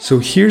So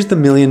here's the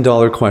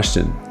 $1,000,000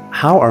 question.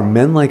 How are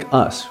men like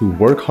us who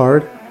work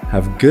hard,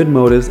 have good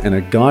motives, and a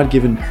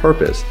God-given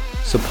purpose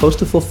supposed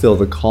to fulfill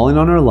the calling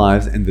on our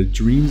lives and the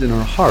dreams in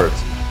our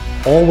hearts,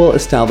 all while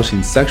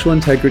establishing sexual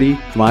integrity,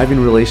 thriving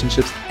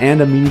relationships,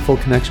 and a meaningful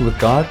connection with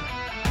God?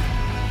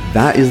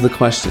 That is the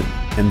question,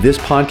 and this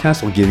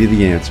podcast will give you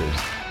the answers.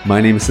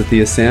 My name is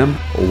Sathya Sam.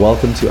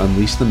 Welcome to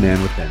Unleash the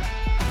Man Within.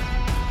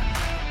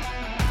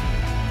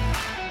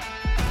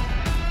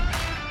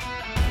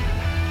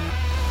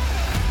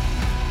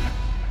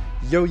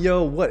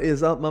 Yo, what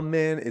is up, my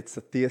man? It's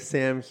Sathya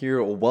Sam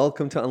here.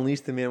 Welcome to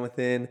Unleash the Man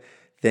Within.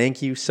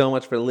 Thank you so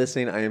much for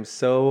listening. I am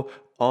so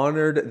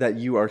honored that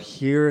you are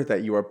here,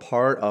 that you are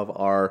part of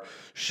our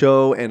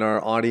show and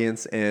our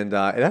audience. And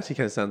it actually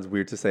kind of sounds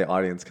weird to say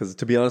audience because,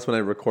 to be honest, when I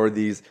record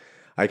these,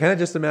 I kind of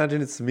just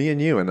imagine it's me and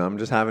you, and I'm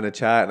just having a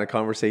chat and a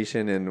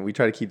conversation, and we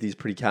try to keep these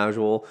pretty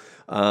casual.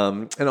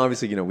 And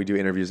obviously, we do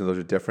interviews, and those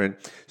are different.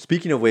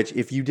 Speaking of which,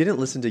 if you didn't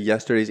listen to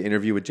yesterday's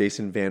interview with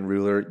Jason Van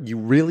Ruler, you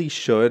really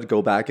should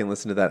go back and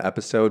listen to that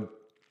episode.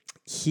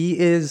 He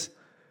is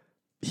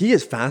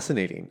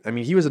fascinating. I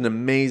mean, he was an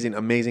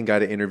amazing guy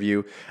to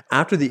interview.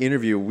 After the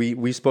interview,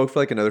 we spoke for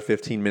like another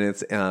 15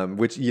 minutes,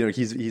 which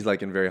he's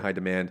like in very high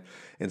demand,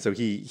 and so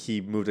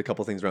he moved a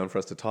couple things around for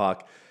us to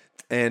talk.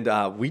 And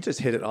we just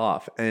hit it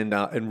off and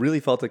really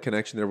felt a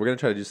connection there. We're going to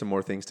try to do some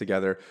more things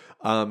together.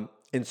 And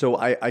so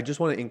I just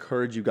want to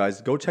encourage you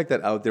guys, go check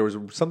that out. There was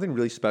something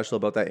really special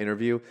about that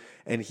interview,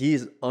 and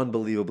he's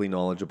unbelievably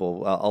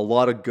knowledgeable. A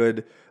lot of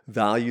good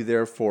value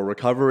there for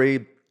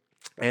recovery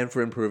and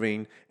for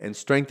improving and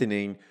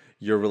strengthening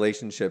your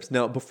relationships.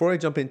 Now, before I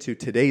jump into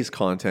today's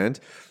content,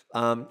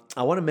 I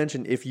want to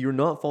mention, if you're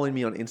not following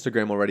me on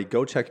Instagram already,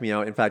 go check me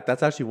out. In fact,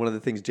 that's actually one of the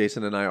things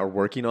Jason and I are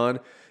working on,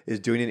 is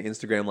doing an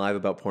Instagram live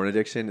about porn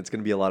addiction. It's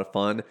going to be a lot of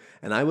fun,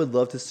 and I would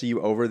love to see you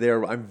over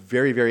there. I'm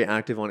very, very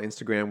active on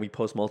Instagram. We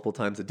post multiple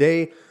times a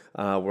day.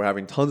 We're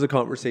having tons of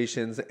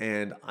conversations,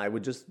 and I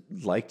would just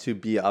like to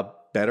be a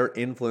better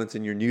influence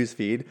in your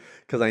newsfeed,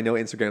 because I know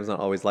Instagram's not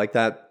always like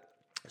that.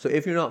 So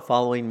if you're not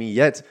following me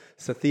yet,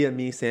 Sathya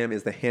Me Sam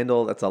is the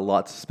handle. That's a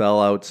lot to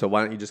spell out. So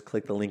why don't you just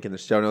click the link in the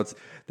show notes?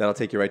 That'll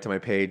take you right to my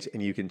page,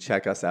 and you can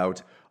check us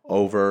out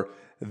over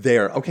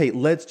there. Okay,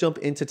 let's jump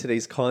into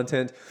today's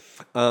content.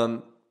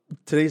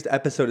 Today's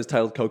episode is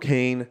titled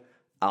Cocaine,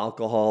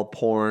 Alcohol,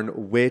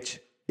 Porn, which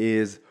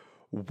is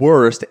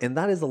worst? And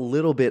that is a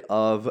little bit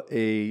of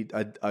a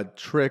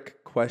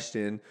trick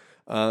question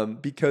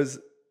because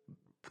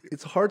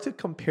it's hard to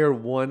compare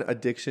one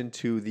addiction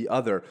to the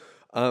other.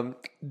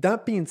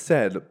 That being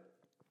said,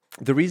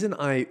 the reason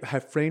I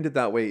have framed it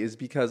that way is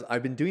because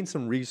I've been doing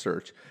some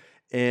research,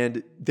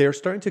 and they're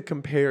starting to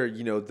compare,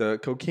 the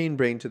cocaine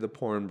brain to the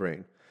porn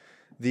brain,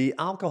 the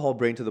alcohol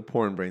brain to the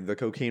porn brain, the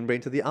cocaine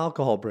brain to the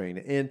alcohol brain.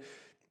 And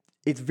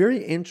it's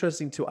very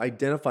interesting to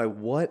identify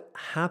what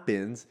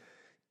happens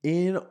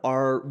in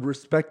our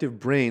respective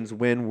brains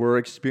when we're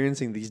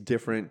experiencing these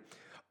different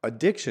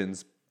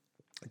addictions.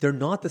 They're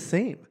not the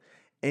same.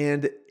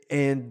 And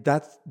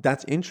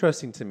that's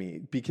interesting to me,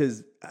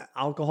 because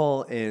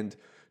alcohol and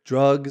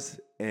drugs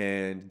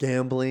and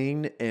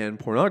gambling and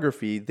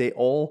pornography, they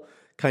all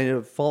kind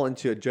of fall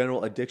into a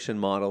general addiction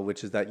model,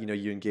 which is that,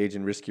 you engage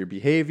in riskier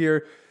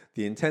behavior,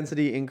 the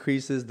intensity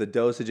increases, the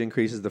dosage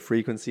increases, the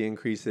frequency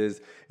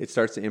increases, it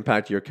starts to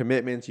impact your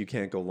commitments, you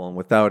can't go long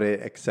without it,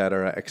 et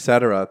cetera, et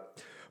cetera.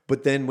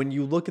 But then when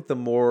you look at the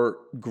more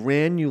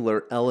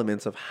granular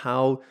elements of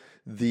how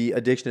the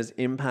addiction is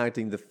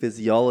impacting the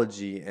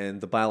physiology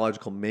and the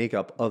biological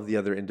makeup of the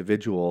other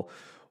individual,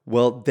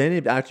 well, then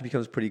it actually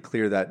becomes pretty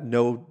clear that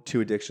no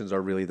two addictions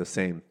are really the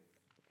same.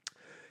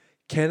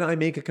 Can I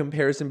make a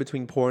comparison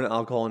between porn,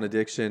 alcohol, and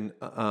addiction?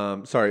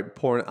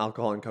 Porn,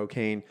 alcohol, and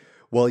cocaine?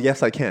 Well,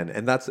 yes, I can.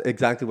 And that's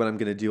exactly what I'm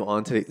going to do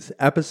on today's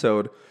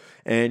episode.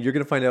 And you're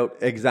going to find out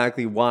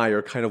exactly why,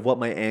 or kind of what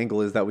my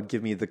angle is that would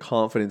give me the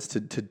confidence to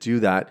do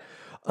that.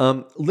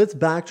 Let's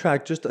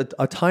backtrack just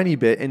a tiny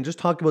bit and just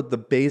talk about the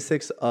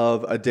basics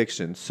of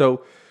addiction.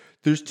 So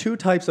there's two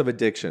types of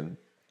addiction.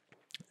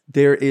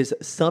 There is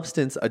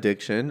substance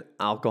addiction,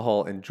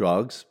 alcohol and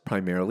drugs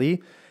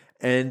primarily,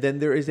 and then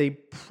there is a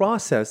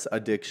process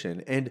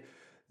addiction. And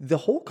the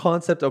whole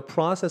concept of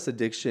process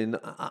addiction,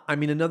 I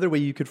mean, another way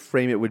you could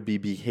frame it would be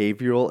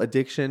behavioral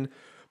addiction,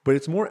 but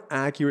it's more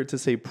accurate to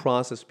say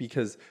process,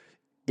 because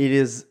it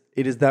is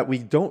that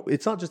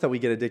it's not just that we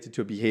get addicted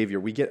to a behavior,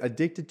 we get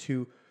addicted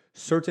to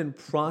certain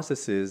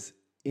processes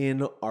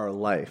in our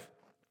life.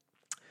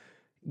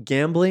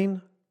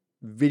 Gambling,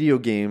 video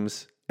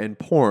games, and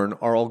porn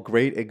are all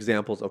great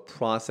examples of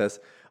process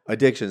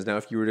addictions. Now,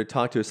 if you were to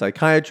talk to a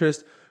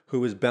psychiatrist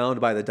who is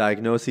bound by the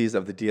diagnoses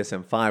of the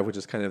DSM-5, which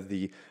is kind of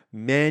the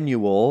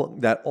manual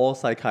that all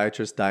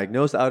psychiatrists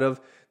diagnose out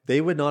of, they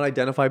would not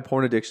identify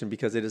porn addiction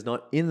because it is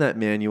not in that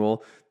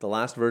manual. The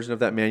last version of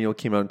that manual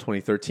came out in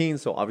 2013,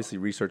 so obviously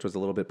research was a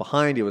little bit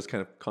behind. It was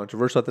kind of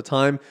controversial at the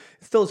time.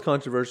 It still is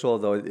controversial,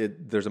 although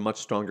there's a much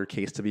stronger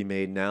case to be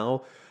made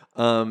now.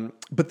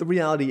 But the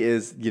reality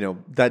is,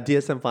 that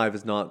DSM-5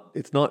 is not,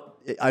 it's not,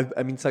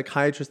 I mean,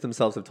 psychiatrists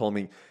themselves have told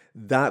me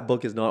that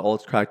book is not all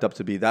it's cracked up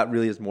to be. That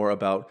really is more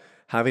about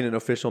having an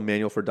official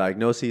manual for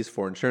diagnoses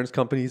for insurance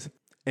companies.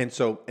 And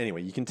so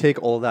anyway, you can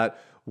take all of that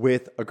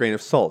with a grain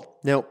of salt.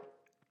 Now,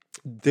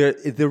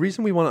 the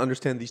reason we want to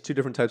understand these two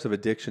different types of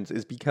addictions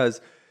is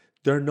because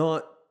they're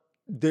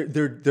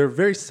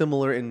very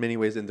similar in many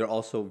ways, and they're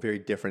also very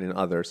different in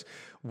others.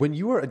 When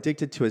you are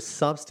addicted to a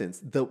substance,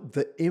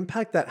 the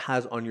impact that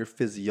has on your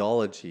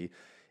physiology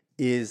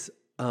is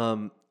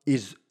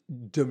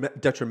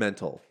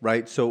detrimental,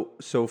 right?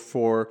 So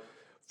for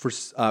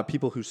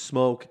people who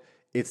smoke,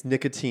 it's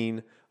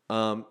nicotine.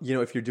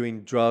 If you're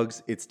doing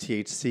drugs, it's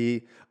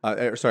THC.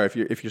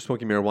 If you're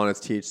smoking marijuana,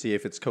 it's THC.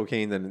 If it's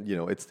cocaine, then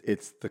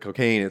it's the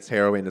cocaine, it's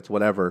heroin, it's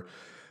whatever.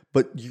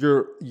 But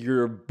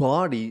your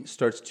body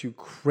starts to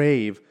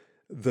crave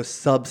the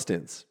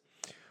substance.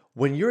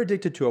 When you're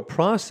addicted to a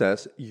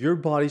process, your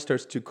body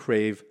starts to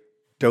crave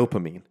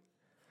dopamine.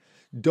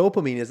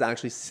 Dopamine is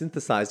actually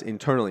synthesized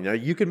internally. Now,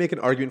 you can make an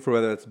argument for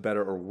whether that's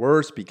better or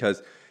worse,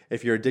 because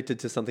if you're addicted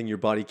to something your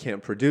body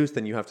can't produce,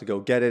 then you have to go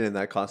get it, and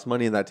that costs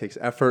money and that takes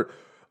effort.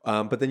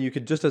 But then you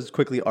could just as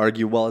quickly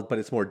argue, well, but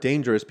it's more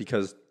dangerous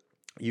because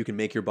you can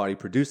make your body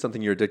produce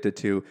something you're addicted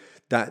to,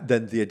 that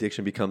then the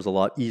addiction becomes a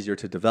lot easier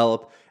to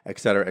develop, et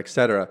cetera, et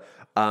cetera.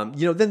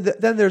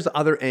 Then there's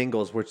other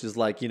angles, which is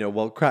like,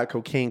 crack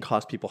cocaine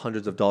costs people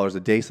hundreds of dollars a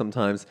day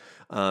sometimes.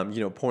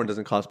 Porn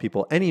doesn't cost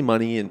people any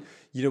money, and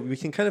we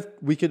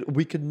could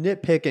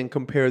nitpick and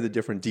compare the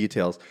different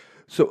details.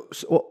 So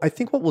I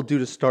think what we'll do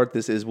to start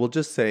this is we'll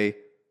just say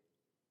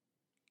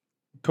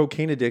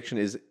cocaine addiction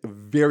is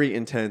very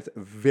intense,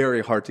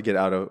 very hard to get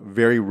out of,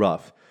 very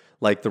rough.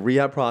 Like the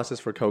rehab process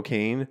for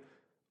cocaine,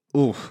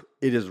 it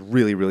is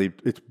really, really,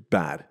 it's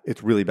bad.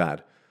 It's really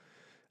bad.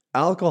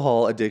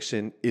 Alcohol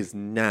addiction is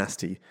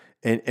nasty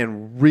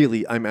and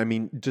really,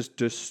 just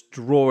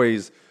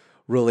destroys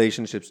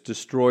relationships,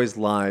 destroys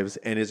lives,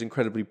 and is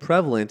incredibly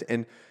prevalent.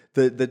 And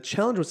the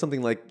challenge with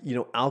something like,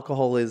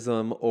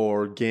 alcoholism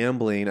or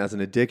gambling as an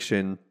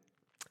addiction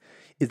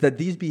is that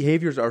these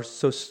behaviors are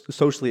so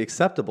socially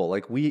acceptable.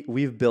 Like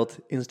we've built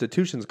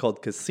institutions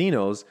called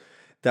casinos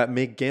that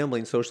make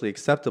gambling socially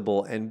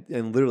acceptable and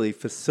literally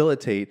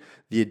facilitate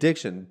the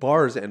addiction.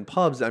 Bars and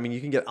pubs, you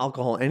can get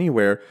alcohol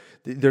anywhere.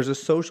 There's a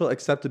social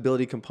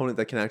acceptability component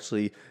that can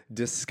actually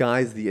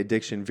disguise the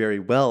addiction very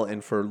well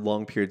and for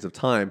long periods of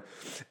time.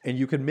 And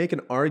you can make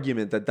an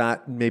argument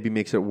that maybe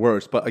makes it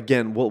worse. But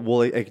again,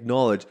 we'll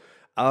acknowledge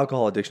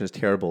alcohol addiction is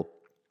terrible.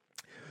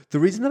 The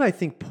reason that I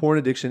think porn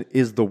addiction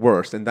is the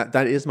worst, and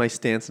that is my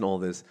stance in all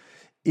this,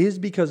 is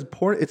because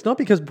it's not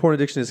because porn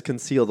addiction is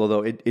concealed,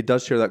 although it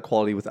does share that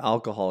quality with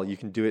alcohol. You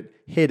can do it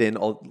hidden,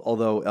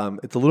 although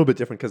it's a little bit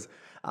different because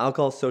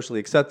alcohol is socially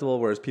acceptable,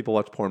 whereas people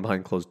watch porn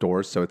behind closed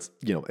doors, so it's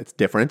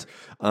different.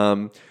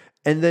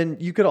 And then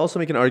you could also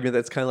make an argument that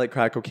it's kind of like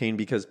crack cocaine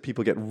because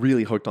people get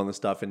really hooked on the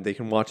stuff and they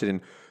can watch it in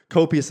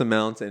copious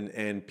amounts,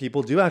 and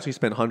people do actually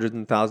spend hundreds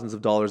and thousands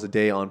of dollars a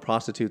day on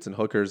prostitutes and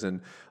hookers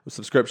and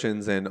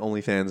subscriptions and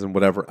OnlyFans and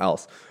whatever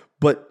else.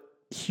 But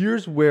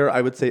here's where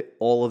I would say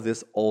all of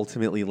this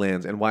ultimately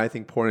lands and why I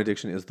think porn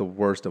addiction is the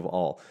worst of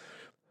all.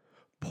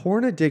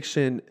 Porn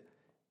addiction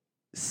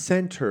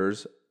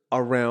centers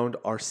around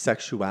our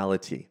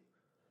sexuality.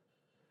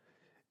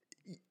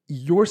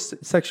 Your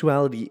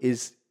sexuality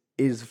is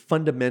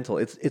fundamental.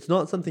 It's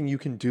not something you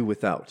can do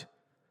without.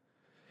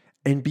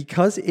 And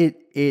because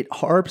it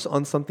harps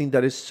on something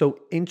that is so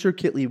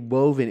intricately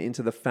woven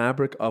into the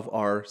fabric of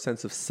our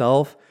sense of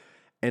self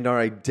and our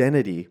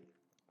identity,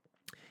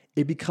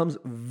 it becomes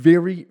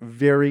very,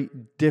 very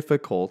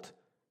difficult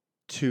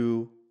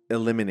to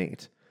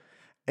eliminate.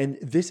 And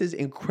this is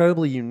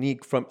incredibly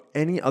unique from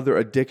any other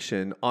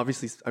addiction.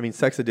 Obviously,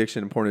 sex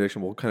addiction and porn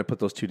addiction, we'll kind of put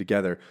those two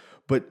together.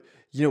 But,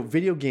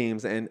 video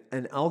games and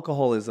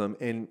alcoholism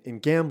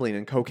and gambling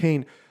and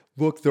cocaine,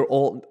 look, they're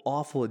all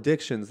awful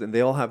addictions and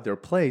they all have their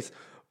place,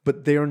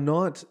 but they're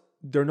not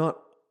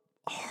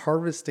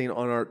harvesting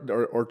on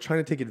or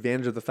trying to take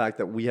advantage of the fact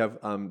that we have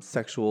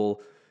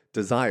sexual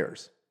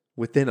desires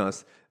within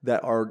us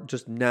that are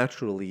just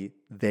naturally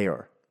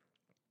there.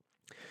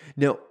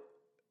 Now,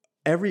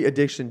 every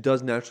addiction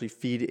does naturally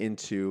feed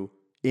into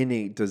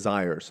innate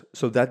desires,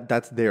 so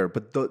that's there,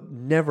 but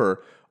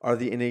never are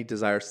the innate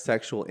desires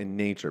sexual in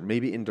nature.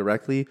 Maybe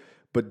indirectly,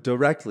 but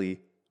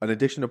directly, an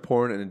addiction to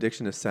porn, an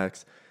addiction to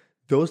sex,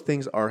 those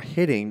things are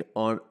hitting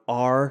on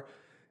our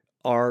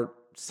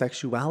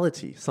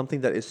sexuality,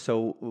 something that is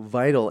so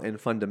vital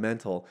and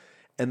fundamental.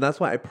 And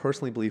that's why I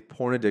personally believe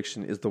porn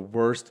addiction is the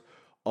worst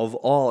of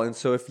all. And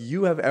so if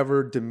you have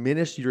ever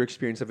diminished your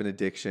experience of an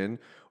addiction,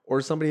 or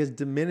somebody has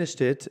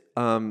diminished it,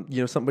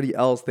 somebody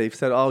else, they've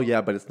said, oh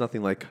yeah, but it's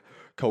nothing like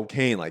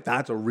cocaine, like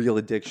that's a real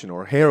addiction,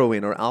 or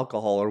heroin or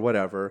alcohol or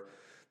whatever.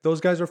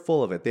 Those guys are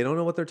full of it. They don't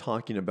know what they're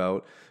talking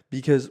about,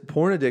 because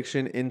porn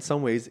addiction in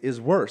some ways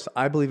is worse.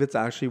 I believe it's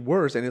actually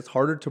worse, and it's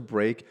harder to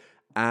break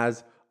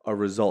as a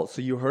result.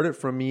 So you heard it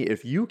from me.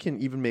 If you can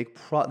even make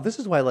this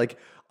is why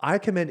I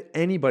commend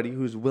anybody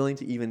who's willing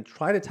to even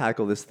try to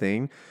tackle this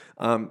thing.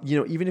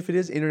 Even if it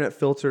is internet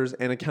filters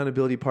and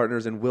accountability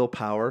partners and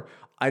willpower,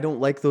 I don't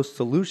like those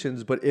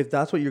solutions. But if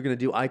that's what you're going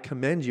to do, I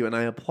commend you and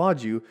I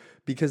applaud you,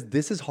 because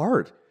this is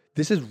hard.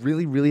 This is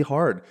really, really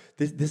hard.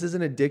 This is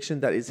an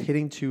addiction that is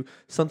hitting to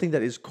something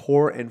that is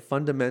core and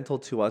fundamental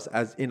to us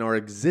as in our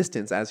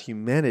existence as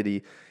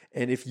humanity.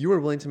 And if you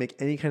are willing to make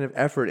any kind of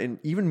effort and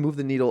even move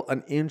the needle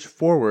an inch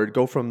forward,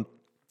 go from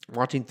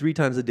watching 3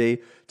 times a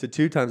day to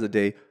 2 times a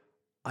day,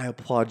 I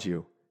applaud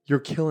you. You're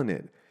killing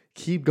it.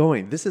 Keep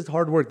going. This is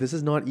hard work. This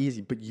is not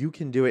easy, but you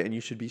can do it, and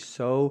you should be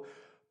so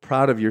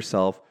proud of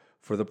yourself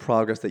for the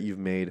progress that you've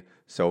made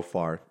so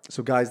far.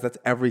 So guys, that's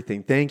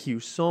everything. Thank you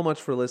so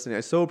much for listening.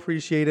 I so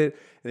appreciate it.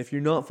 And if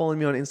you're not following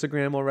me on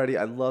Instagram already,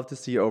 I'd love to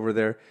see you over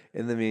there.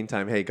 In the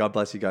meantime, hey, God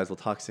bless you guys. We'll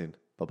talk soon.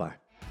 Bye-bye.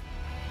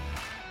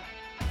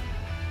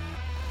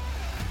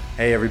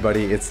 Hey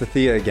everybody, it's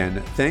Sathya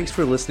again. Thanks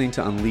for listening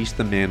to Unleash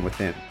the Man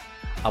Within.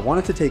 I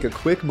wanted to take a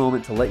quick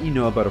moment to let you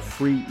know about a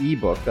free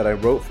ebook that I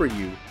wrote for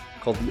you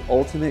called The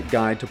Ultimate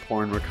Guide to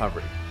Porn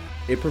Recovery.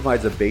 It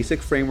provides a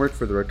basic framework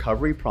for the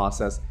recovery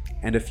process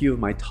and a few of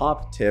my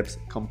top tips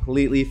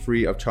completely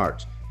free of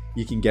charge.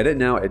 You can get it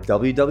now at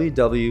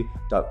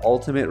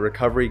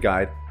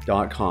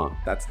www.ultimaterecoveryguide.com.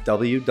 That's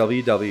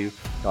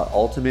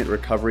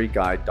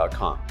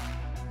www.ultimaterecoveryguide.com.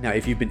 Now,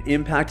 if you've been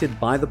impacted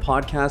by the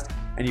podcast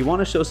and you want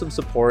to show some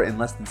support in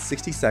less than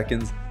 60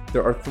 seconds,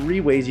 there are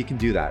 3 ways you can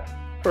do that.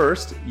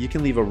 First, you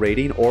can leave a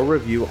rating or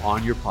review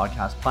on your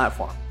podcast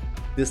platform.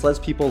 This lets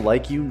people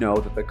like you know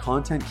that the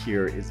content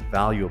here is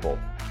valuable.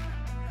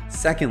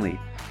 Secondly,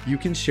 you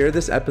can share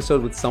this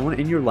episode with someone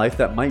in your life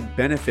that might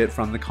benefit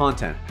from the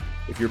content.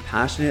 If you're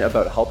passionate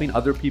about helping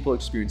other people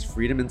experience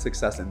freedom and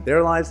success in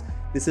their lives,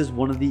 this is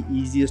one of the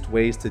easiest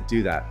ways to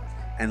do that.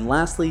 And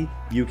lastly,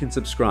 you can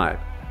subscribe.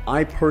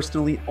 I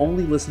personally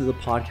only listen to the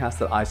podcast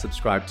that I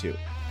subscribe to.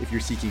 If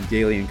you're seeking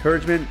daily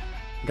encouragement,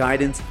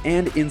 guidance,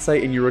 and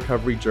insight in your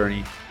recovery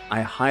journey,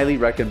 I highly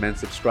recommend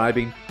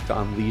subscribing to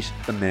Unleash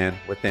the Man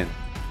Within.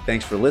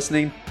 Thanks for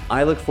listening.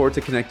 I look forward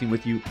to connecting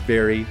with you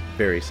very,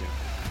 very soon.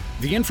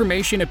 The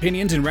information,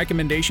 opinions, and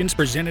recommendations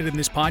presented in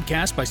this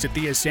podcast by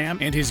Sathya Sam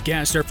and his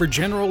guests are for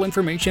general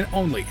information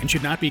only and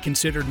should not be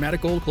considered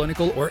medical,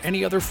 clinical, or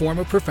any other form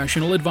of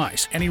professional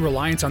advice. Any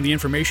reliance on the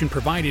information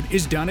provided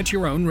is done at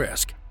your own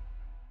risk.